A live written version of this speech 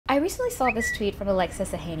I recently saw this tweet from Alexa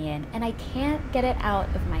Sahanian, and I can't get it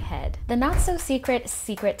out of my head. The not-so-secret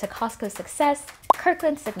secret to Costco's success: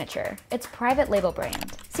 Kirkland Signature, its private label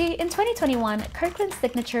brand. See, in 2021, Kirkland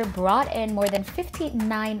Signature brought in more than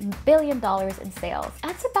 $59 billion in sales.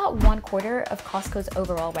 That's about 1/4 of Costco's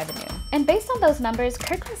overall revenue. And based on those numbers,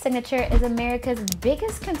 Kirkland Signature is America's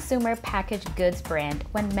biggest consumer packaged goods brand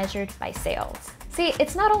when measured by sales. See,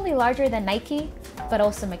 it's not only larger than Nike, but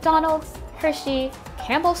also McDonald's, Hershey,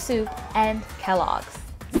 Campbell's Soup, and Kellogg's.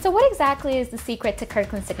 So what exactly is the secret to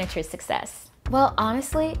Kirkland Signature's success? Well,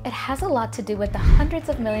 honestly, it has a lot to do with the hundreds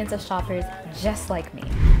of millions of shoppers just like me.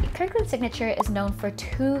 Kirkland Signature is known for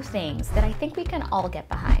two things that I think we can all get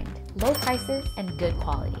behind: low prices and good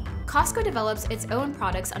quality. Costco develops its own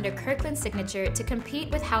products under Kirkland Signature to compete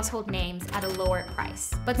with household names at a lower price.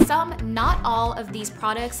 But some, not all, of these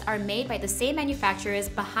products are made by the same manufacturers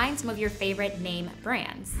behind some of your favorite name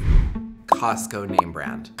brands. Costco name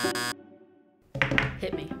brand.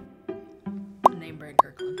 Hit me. Name brand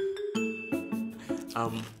Kirkland.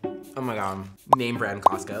 Oh my god. Name brand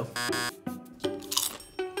Costco.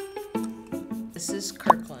 This is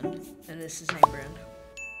Kirkland, and this is name brand.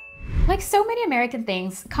 Like so many American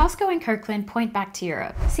things, Costco and Kirkland point back to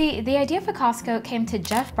Europe. See, the idea for Costco came to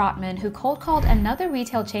Jeff Brotman, who cold called another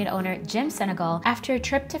retail chain owner, Jim Senegal, after a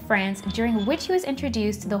trip to France, during which he was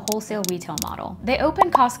introduced to the wholesale retail model. They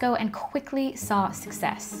opened Costco and quickly saw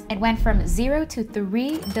success. It went from 0 to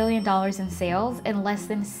 $3 billion in sales in less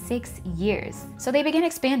than 6 years. So they began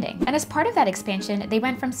expanding. And as part of that expansion, they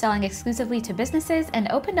went from selling exclusively to businesses and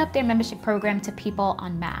opened up their membership program to people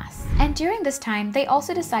en masse. And during this time, they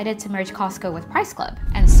also decided to merge Costco with Price Club.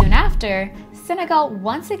 And soon after, Senegal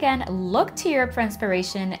once again looked to Europe for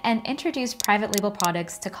inspiration and introduced private label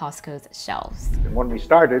products to Costco's shelves. When we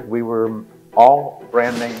started, we were all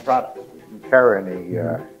brand name products. We didn't carry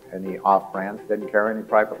any off-brands, didn't carry any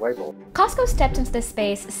private label. Costco stepped into this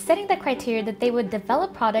space, setting the criteria that they would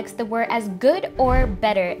develop products that were as good or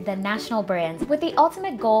better than national brands, with the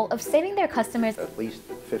ultimate goal of saving their customers At least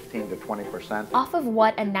 15 to 20% off of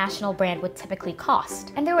what a national brand would typically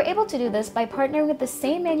cost. And they were able to do this by partnering with the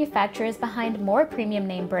same manufacturers behind more premium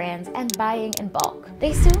name brands and buying in bulk.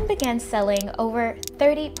 They soon began selling over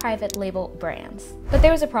 30 private label brands. But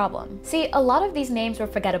there was a problem. See, a lot of these names were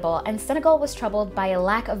forgettable, and Senegal was troubled by a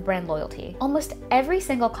lack of brand loyalty. Almost every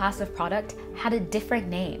single class of product had a different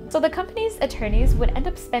name. So the company's attorneys would end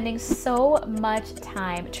up spending so much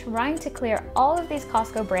time trying to clear all of these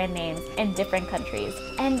Costco brand names in different countries,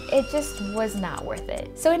 and it just was not worth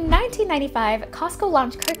it. So in 1995, Costco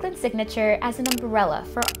launched Kirkland Signature as an umbrella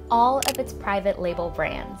for all of its private label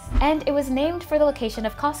brands. And it was named for the location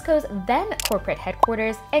of Costco's then corporate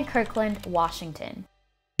headquarters in Kirkland, Washington.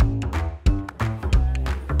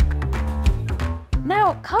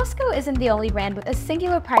 Now, Costco isn't the only brand with a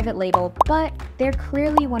singular private label, but they're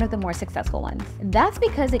clearly one of the more successful ones. That's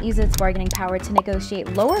because it uses its bargaining power to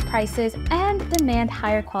negotiate lower prices and demand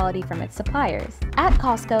higher quality from its suppliers. At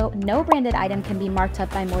Costco, no branded item can be marked up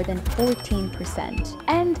by more than 14%,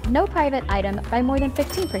 and no private item by more than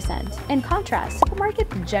 15%. In contrast,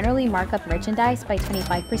 supermarkets generally mark up merchandise by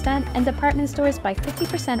 25% and department stores by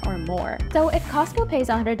 50% or more. So if Costco pays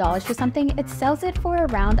 $100 for something, it sells it for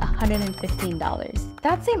around $115.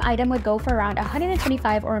 That same item would go for around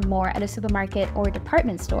 $125 or more at a supermarket or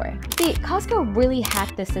department store. See, Costco really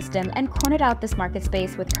hacked this system and cornered out this market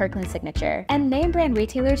space with Kirkland Signature, and name brand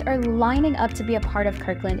retailers are lining up to be a part of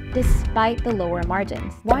Kirkland despite the lower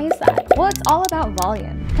margins. Why is that? Well, it's all about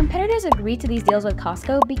volume. Competitors agreed to these deals with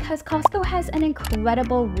Costco because Costco has an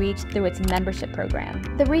incredible reach through its membership program.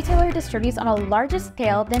 The retailer distributes on a larger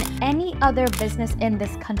scale than any other business in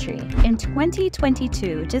this country. In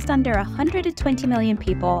 2022, just under 120 million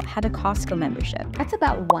people had a Costco membership. That's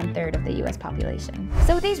about 1/3 of the US population.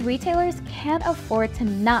 So these retailers can't afford to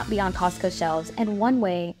not be on Costco shelves in one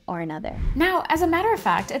way or another. Now, as a matter of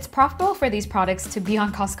fact, it's profitable for these products to be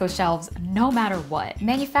on Costco shelves no matter what.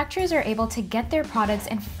 Manufacturers are able to get their products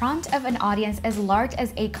in front of an audience as large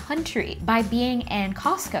as a country by being in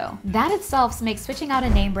Costco. That itself makes switching out a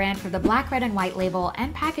name brand for the black, red, and white label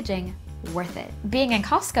and packaging worth it. Being in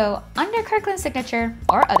Costco, under Kirkland Signature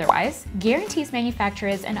or otherwise, guarantees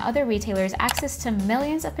manufacturers and other retailers access to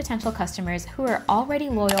millions of potential customers who are already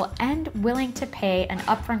loyal and willing to pay an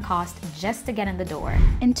upfront cost just to get in the door.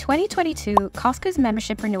 In 2022, Costco's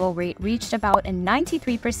membership renewal rate reached about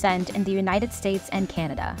 93% in the United States and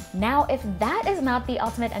Canada. Now, if that is not the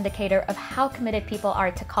ultimate indicator of how committed people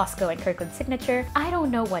are to Costco and Kirkland Signature, I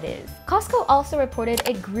don't know what is. Costco also reported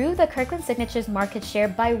it grew the Kirkland Signature's market share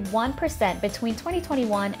by 1% 10% between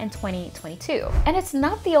 2021 and 2022. And it's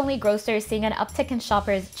not the only grocer seeing an uptick in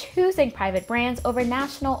shoppers choosing private brands over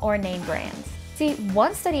national or name brands. See,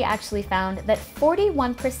 one study actually found that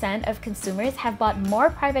 41% of consumers have bought more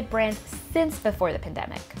private brands since before the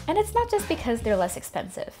pandemic. And it's not just because they're less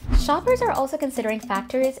expensive. Shoppers are also considering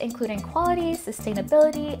factors including quality,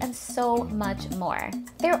 sustainability, and so much more.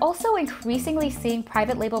 They're also increasingly seeing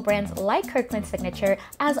private label brands like Kirkland Signature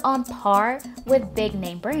as on par with big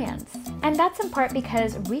name brands. And that's in part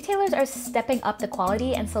because retailers are stepping up the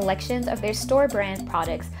quality and selections of their store brand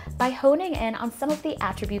products by honing in on some of the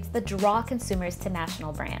attributes that draw consumers to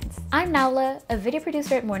national brands. I'm Naula, a video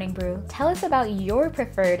producer at Morning Brew. Tell us about your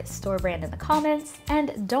preferred store brand in the comments,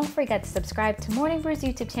 and don't forget to subscribe to Morning Brew's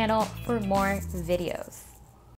YouTube channel for more videos.